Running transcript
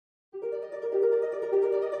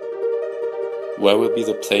Where will be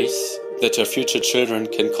the place that your future children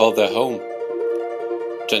can call their home?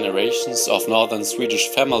 Generations of northern Swedish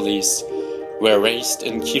families were raised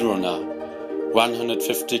in Kiruna,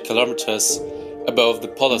 150 kilometers above the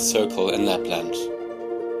polar circle in Lapland,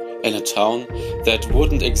 in a town that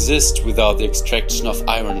wouldn't exist without the extraction of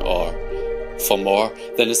iron ore for more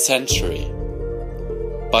than a century.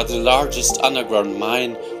 But the largest underground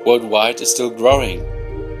mine worldwide is still growing.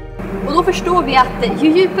 Och då förstår vi att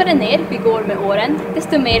ju djupare ner vi går med åren,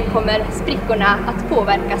 desto mer kommer sprickorna att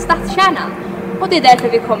påverka stadskärnan. Och det är därför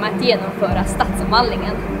vi kommer att genomföra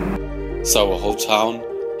stadsomvandlingen. So a whole town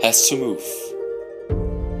has to move.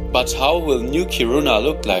 But how will new Kiruna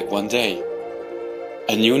look like one day?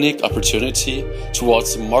 An unique opportunity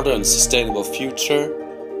towards a modern sustainable future,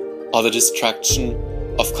 or the destruction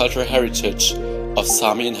of cultural heritage of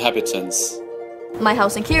Sami inhabitants? My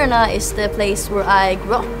house in Kiruna is the place where I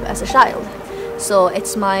grew up as a child, so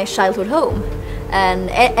it's my childhood home, and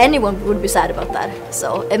anyone would be sad about that.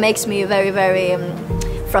 So it makes me very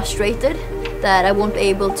frustrated that I won't be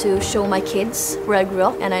able to show my kids where I grew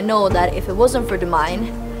up, and I know that if it wasn't for the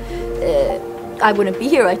mine, I wouldn't be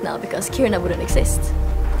here right now because Kiruna wouldn't exist.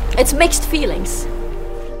 It's mixed feelings.